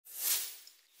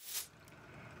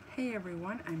Hey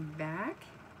everyone, I'm back.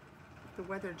 The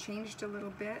weather changed a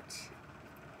little bit.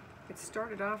 It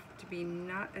started off to be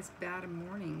not as bad a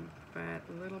morning, but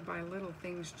little by little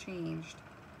things changed.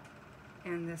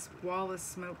 And this wall of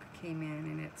smoke came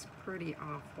in and it's pretty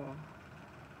awful.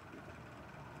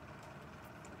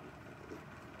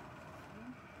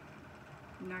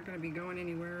 I'm not going to be going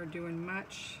anywhere or doing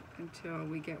much until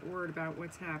we get word about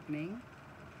what's happening.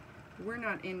 We're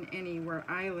not in any, where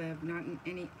I live, not in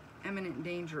any imminent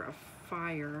danger of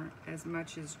fire as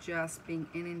much as just being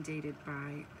inundated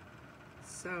by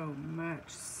so much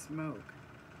smoke.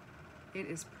 It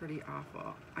is pretty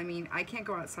awful. I mean, I can't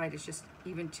go outside. It's just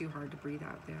even too hard to breathe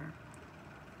out there.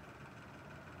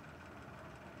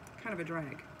 Kind of a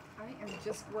drag. I am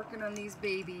just working on these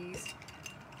babies.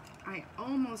 I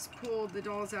almost pulled the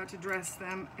dolls out to dress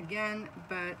them again,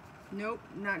 but nope,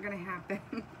 not gonna happen.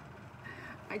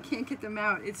 I can't get them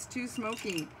out. It's too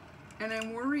smoky. And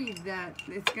I'm worried that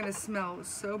it's gonna smell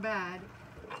so bad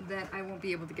that I won't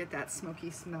be able to get that smoky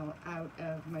smell out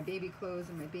of my baby clothes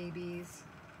and my babies.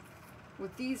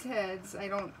 With these heads, I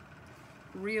don't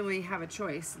really have a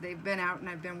choice. They've been out and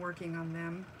I've been working on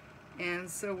them. And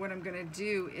so what I'm gonna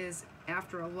do is,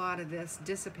 after a lot of this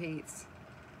dissipates,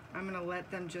 I'm gonna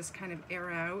let them just kind of air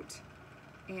out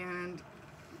and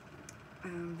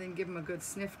then give them a good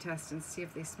sniff test and see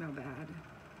if they smell bad.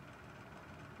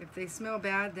 If they smell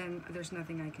bad, then there's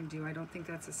nothing I can do. I don't think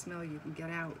that's a smell you can get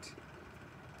out.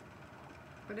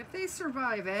 But if they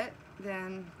survive it,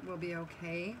 then we'll be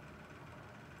okay.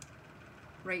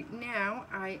 Right now,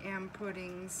 I am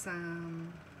putting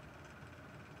some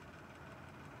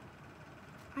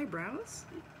eyebrows.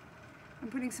 I'm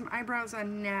putting some eyebrows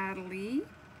on Natalie.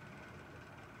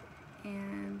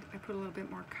 And I put a little bit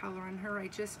more color on her. I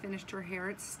just finished her hair.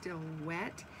 It's still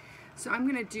wet. So I'm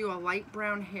gonna do a light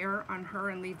brown hair on her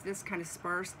and leave this kind of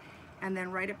sparse. And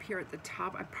then right up here at the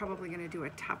top, I'm probably gonna do a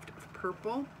tuft of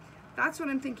purple. That's what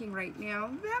I'm thinking right now.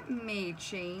 That may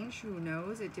change, who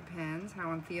knows? It depends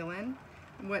how I'm feeling,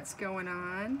 what's going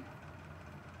on.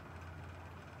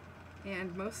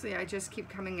 And mostly I just keep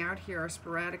coming out here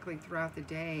sporadically throughout the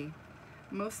day,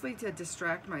 mostly to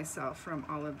distract myself from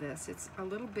all of this. It's a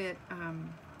little bit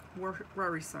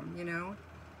worrisome, you know?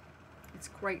 It's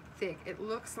quite thick. It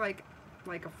looks like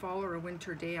a fall or a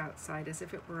winter day outside, as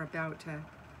if it were about to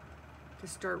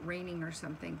start raining or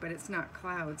something, but it's not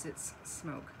clouds, it's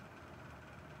smoke.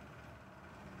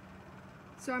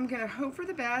 So I'm gonna hope for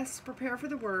the best, prepare for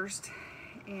the worst,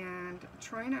 and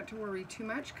try not to worry too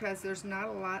much because there's not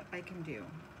a lot I can do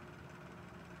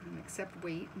except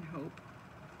wait and hope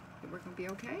that we're gonna be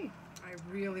okay. I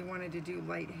really wanted to do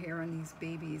light hair on these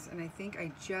babies, and I think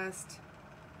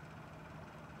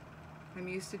I'm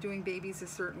used to doing babies a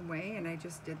certain way, and I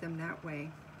just did them that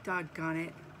way. Doggone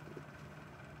it.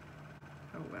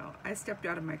 Oh well, I stepped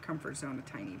out of my comfort zone a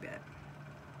tiny bit.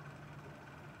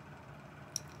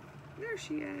 There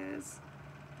she is.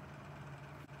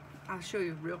 I'll show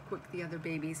you real quick the other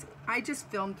babies. I just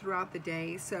filmed throughout the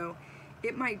day, so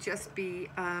it might just be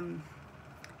kind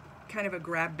of a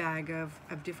grab bag of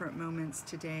different moments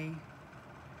today.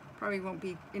 Probably won't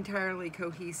be entirely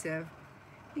cohesive.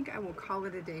 I think I will call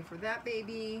it a day for that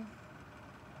baby.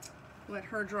 Let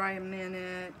her dry a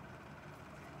minute.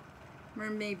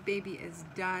 Mermaid baby is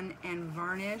done and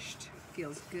varnished.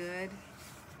 Feels good.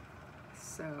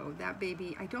 So that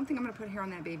baby, I don't think I'm gonna put hair on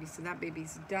that baby, so that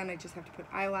baby's done. I just have to put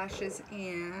eyelashes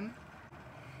in.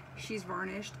 She's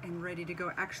varnished and ready to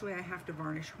go. Actually, I have to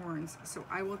varnish horns, so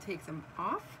I will take them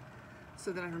off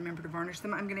so that I remember to varnish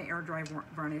them. I'm gonna air dry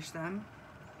varnish them.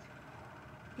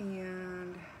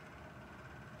 And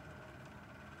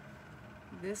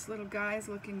this little guy is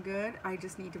looking good. I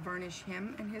just need to varnish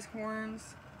him and his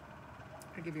horns.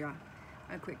 I'll give you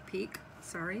a quick peek.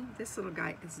 Sorry, this little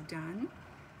guy is done.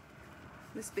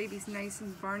 This baby's nice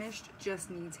and varnished,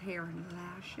 just needs hair and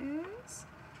lashes.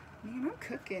 Man, I'm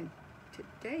cooking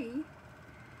today.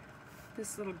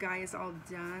 This little guy is all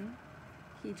done.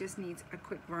 He just needs a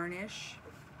quick varnish.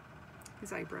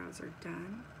 His eyebrows are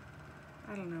done.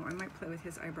 I don't know, I might play with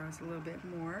his eyebrows a little bit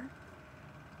more.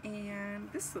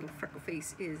 And this little freckle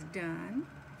face is done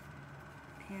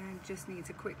and just needs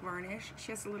a quick varnish.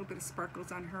 She has a little bit of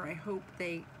sparkles on her. I hope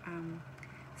they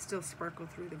still sparkle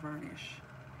through the varnish.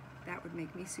 That would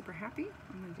make me super happy.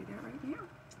 I'm gonna do that right now.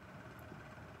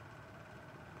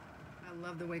 I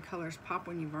love the way colors pop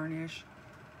when you varnish.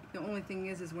 The only thing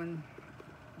is when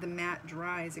the mat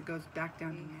dries, it goes back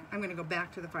down. I'm gonna go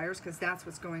back to the fires because that's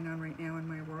what's going on right now in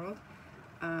my world.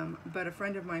 But a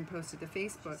friend of mine posted to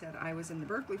Facebook, said I was in the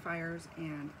Berkeley fires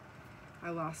and I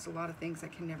lost a lot of things I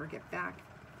can never get back.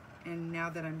 And now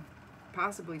that I'm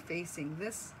possibly facing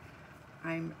this,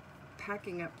 I'm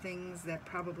packing up things that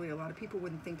probably a lot of people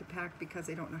wouldn't think to pack because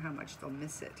they don't know how much they'll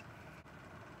miss it.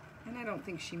 And I don't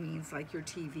think she means like your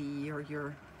TV or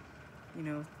your, you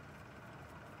know,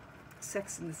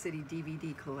 Sex and the City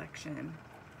DVD collection.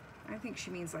 I think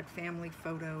she means like family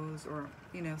photos or,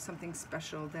 you know, something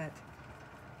special that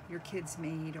your kids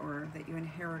made or that you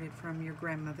inherited from your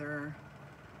grandmother,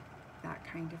 that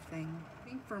kind of thing. I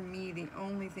think for me, the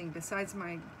only thing besides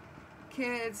my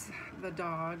kids, the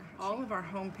dog, all of our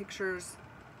home pictures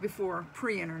before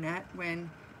pre-internet, when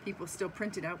people still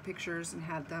printed out pictures and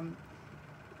had them,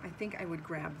 I think I would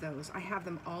grab those. I have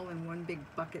them all in one big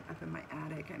bucket up in my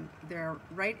attic, and they're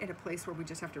right at a place where we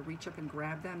just have to reach up and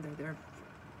grab them. They're there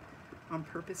on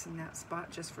purpose in that spot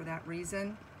just for that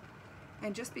reason.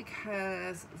 And just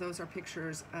because those are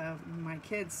pictures of my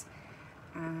kids,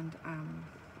 and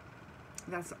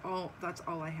that's all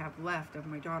I have left of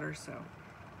my daughter, so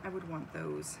I would want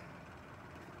those.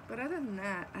 But other than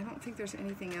that, I don't think there's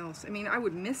anything else. I mean, I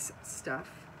would miss stuff,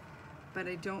 but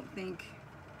I don't think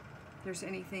there's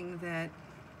anything that,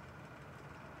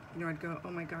 you know, I'd go, oh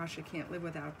my gosh, I can't live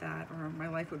without that, or my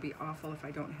life would be awful if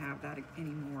I don't have that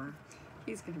anymore.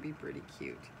 He's going to be pretty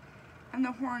cute. And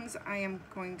the horns I am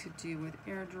going to do with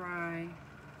air dry.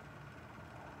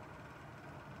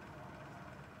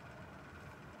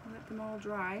 Let them all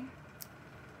dry.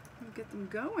 We'll get them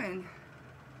going.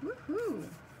 Woohoo!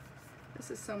 This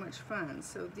is so much fun.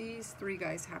 So these 3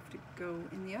 guys have to go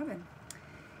in the oven.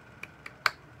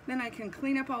 Then I can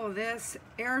clean up all of this,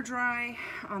 air dry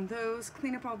on those,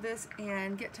 clean up all this,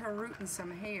 and get to rooting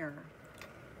some hair.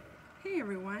 Hey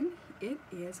everyone, it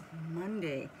is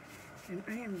Monday, and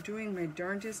I am doing my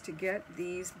darndest to get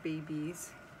these babies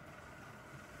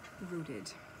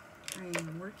rooted. I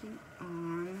am working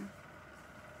on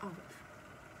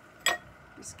Olive.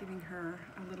 Just giving her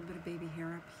a little bit of baby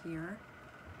hair up here.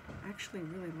 I actually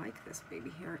really like this baby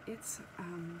hair. It's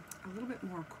a little bit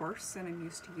more coarse than I'm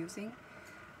used to using,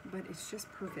 but it's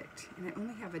just perfect. And I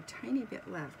only have a tiny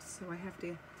bit left, so I have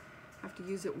to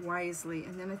use it wisely.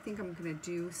 And then I think I'm gonna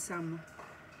do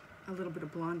a little bit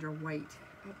of blonde or white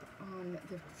up on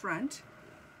the front.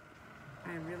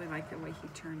 I really like the way he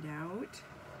turned out.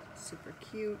 Super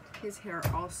cute. His hair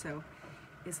also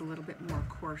is a little bit more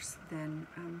coarse than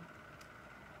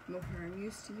the hair I'm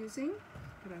used to using,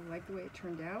 but I like the way it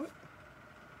turned out.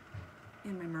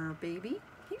 And my Merle baby,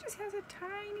 he just has a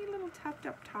tiny little tuft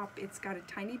up top. It's got a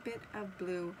tiny bit of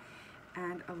blue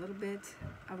and a little bit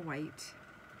of white,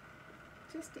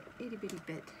 just an itty bitty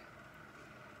bit.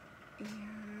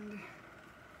 And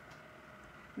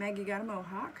Maggie got a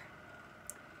mohawk.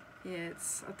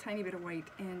 It's a tiny bit of white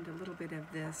and a little bit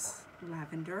of this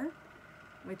lavender,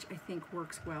 which I think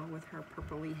works well with her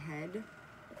purpley head.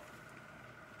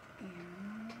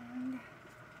 And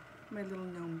my little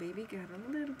gnome baby got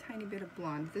a little tiny bit of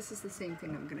blonde. This is the same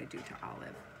thing I'm going to do to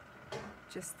Olive.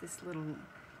 Just this little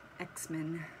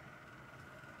X-Men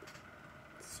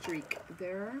streak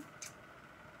there.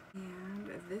 And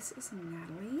this is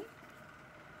Natalie.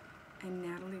 And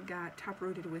Natalie got top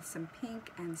rooted with some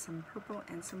pink and some purple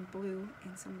and some blue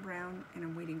and some brown, and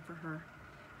I'm waiting for her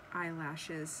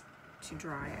eyelashes to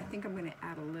dry. I think I'm going to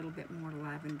add a little bit more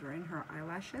lavender in her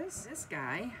eyelashes. This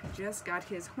guy just got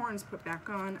his horns put back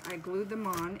on. I glued them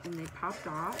on and they popped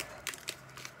off,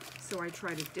 so I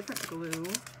tried a different glue.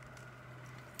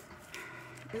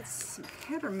 It's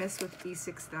hit or miss with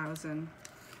E6000.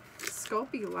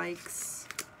 Sculpey likes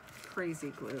crazy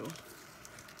glue,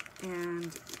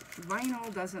 and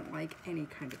vinyl doesn't like any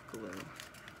kind of glue,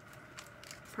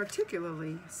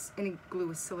 particularly any glue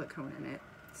with silicone in it.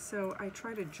 So I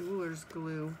tried a jeweler's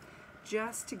glue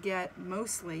just to get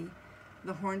mostly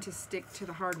the horn to stick to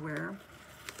the hardware.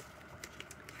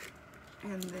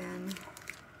 And then,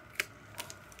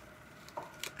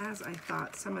 as I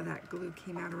thought, some of that glue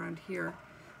came out around here.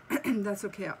 That's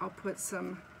okay, I'll put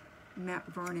some matte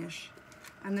varnish.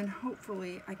 And then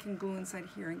hopefully I can glue inside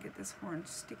here and get this horn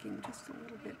sticking just a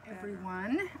little bit better.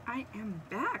 Everyone, I am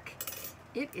back.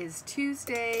 It is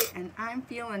Tuesday and I'm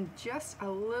feeling just a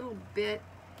little bit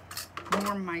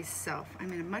more myself.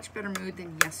 I'm in a much better mood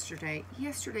than yesterday.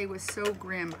 Yesterday was so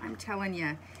grim, I'm telling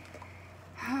you.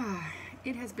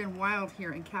 It has been wild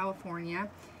here in California,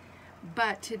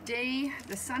 but today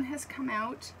the sun has come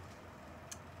out.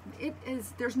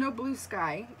 There's no blue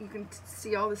sky. You can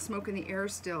see all the smoke in the air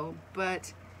still,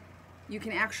 but you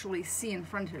can actually see in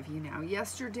front of you now.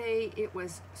 Yesterday it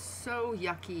was so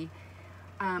yucky.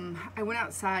 I went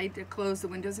outside to close the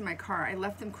windows in my car. I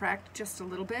left them cracked just a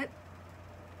little bit,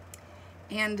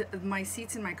 and my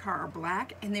seats in my car are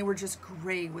black and they were just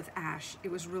gray with ash.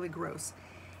 It was really gross.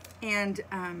 And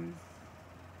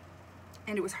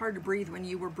and it was hard to breathe. When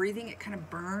you were breathing, it kind of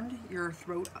burned your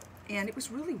throat, and it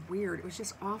was really weird. It was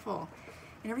just awful.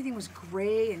 And everything was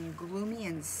gray and gloomy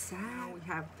and sad. We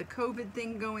have the COVID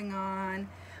thing going on.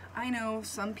 I know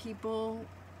some people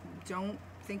don't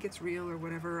think it's real or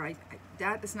whatever.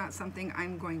 That is not something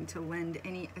I'm going to lend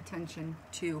any attention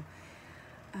to.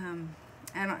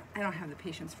 I don't have the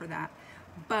patience for that.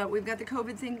 But we've got the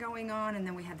COVID thing going on, and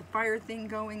then we had the fire thing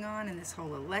going on, and this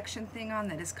whole election thing on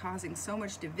that is causing so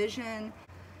much division.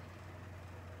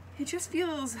 It just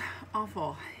feels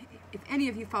awful. If any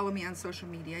of you follow me on social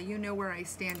media, you know where I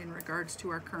stand in regards to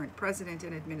our current president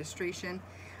and administration.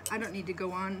 I don't need to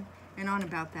go on and on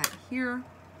about that here,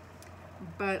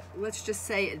 but let's just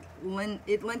say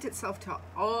it lent itself to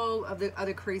all of the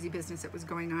other crazy business that was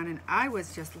going on, and I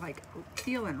was just like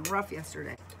feeling rough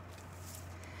yesterday.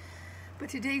 But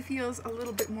today feels a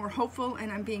little bit more hopeful,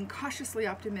 and I'm being cautiously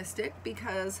optimistic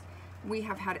because we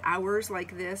have had hours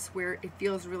like this where it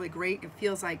feels really great. It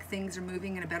feels like things are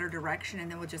moving in a better direction, and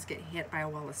then we'll just get hit by a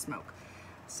wall of smoke.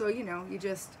 So, you know, you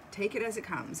just take it as it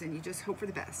comes and you just hope for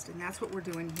the best, and that's what we're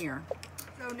doing here.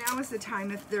 So now is the time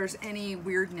if there's any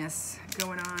weirdness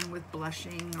going on with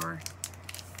blushing, or,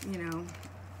 you know,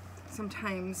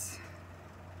 sometimes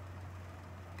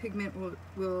pigment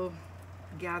will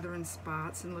gather in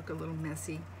spots and look a little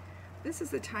messy. This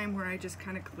is the time where I just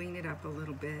kind of clean it up a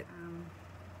little bit.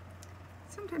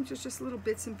 Sometimes it's just little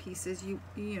bits and pieces you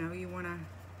know you want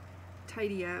to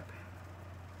tidy up,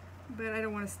 but I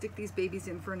don't want to stick these babies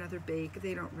in for another bake.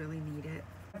 They don't really need it.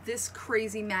 This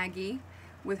crazy Maggie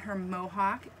with her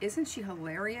mohawk, isn't she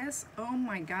hilarious? Oh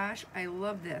my gosh, I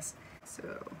love this.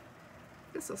 So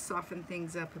this will soften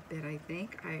things up a bit, I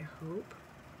think, I hope.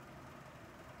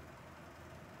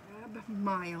 Grab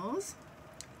Miles.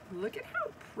 Look at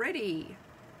how pretty.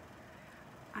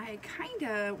 I kind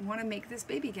of want to make this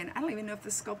baby again. I don't even know if the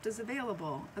sculpt is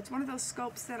available. It's one of those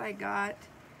sculpts that I got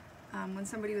when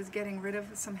somebody was getting rid of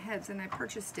some heads, and I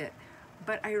purchased it.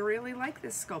 But I really like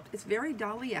this sculpt. It's very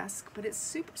Dolly-esque, but it's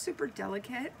super, super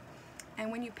delicate.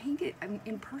 And when you paint it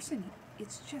in person, it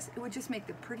would just make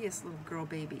the prettiest little girl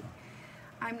baby.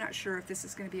 I'm not sure if this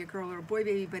is going to be a girl or a boy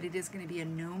baby, but it is going to be a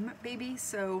gnome baby.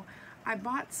 So I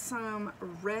bought some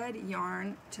red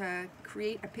yarn to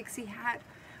create a pixie hat,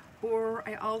 or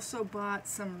I also bought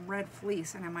some red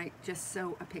fleece, and I might just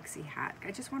sew a pixie hat.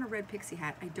 I just want a red pixie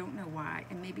hat. I don't know why.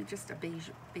 And maybe just a beige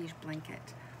blanket.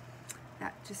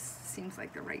 That just seems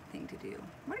like the right thing to do.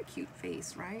 What a cute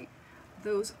face, right?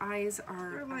 Those eyes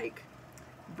are like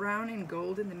brown and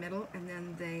gold in the middle, and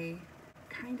then they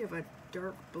kind of a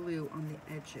dark blue on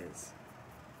the edges.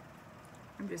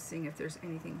 I'm just seeing if there's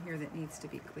anything here that needs to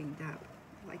be cleaned up.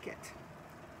 I like it.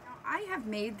 Now, I have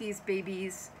made these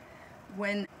babies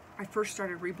when I first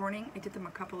started reborning. I did them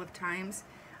a couple of times.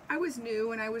 I was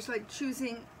new, and I was like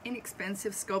choosing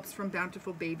inexpensive sculpts from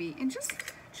Bountiful Baby and just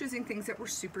choosing things that were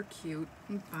super cute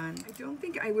and fun. I don't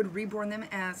think I would reborn them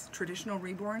as traditional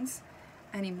reborns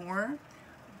anymore,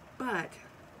 but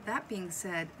that being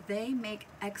said, they make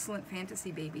excellent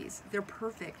fantasy babies. They're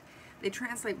perfect. They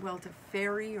translate well to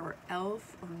fairy or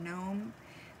elf or gnome.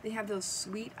 They have those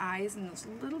sweet eyes and those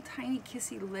little tiny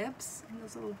kissy lips and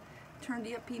those little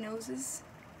turned-uppy noses.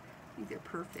 I think they're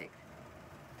perfect.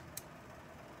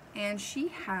 And she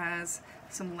has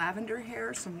some lavender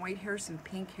hair, some white hair, some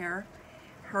pink hair.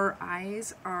 Her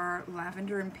eyes are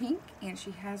lavender and pink, and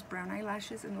she has brown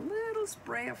eyelashes and a little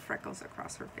spray of freckles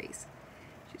across her face.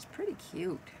 She's pretty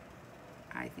cute.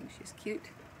 I think she's cute.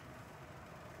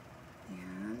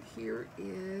 And here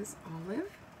is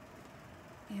Olive,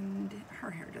 and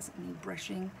her hair doesn't need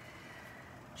brushing.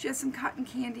 She has some cotton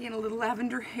candy and a little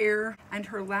lavender hair, and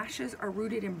her lashes are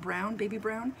rooted in brown, baby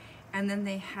brown, and then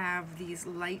they have these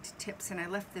light tips, and I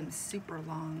left them super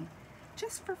long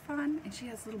just for fun, and she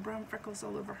has little brown freckles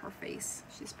all over her face.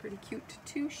 She's pretty cute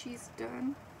too. She's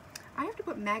done. I have to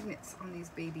put magnets on these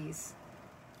babies.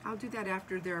 I'll do that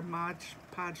after their Mod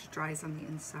Podge dries on the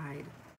inside.